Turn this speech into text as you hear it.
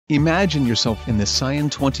Imagine yourself in the Scion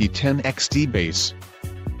 2010 XD base.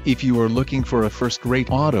 If you are looking for a first-rate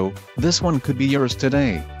auto, this one could be yours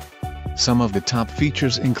today. Some of the top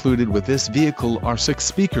features included with this vehicle are 6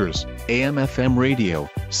 speakers, AM/FM radio,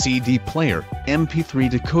 CD player, MP3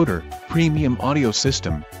 decoder, premium audio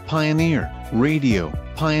system, Pioneer radio,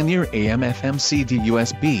 Pioneer AM/FM CD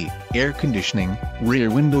USB, air conditioning, rear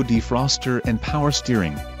window defroster and power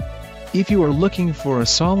steering. If you are looking for a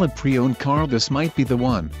solid pre-owned car, this might be the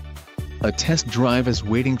one. A test drive is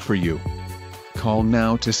waiting for you. Call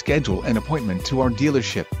now to schedule an appointment to our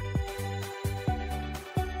dealership.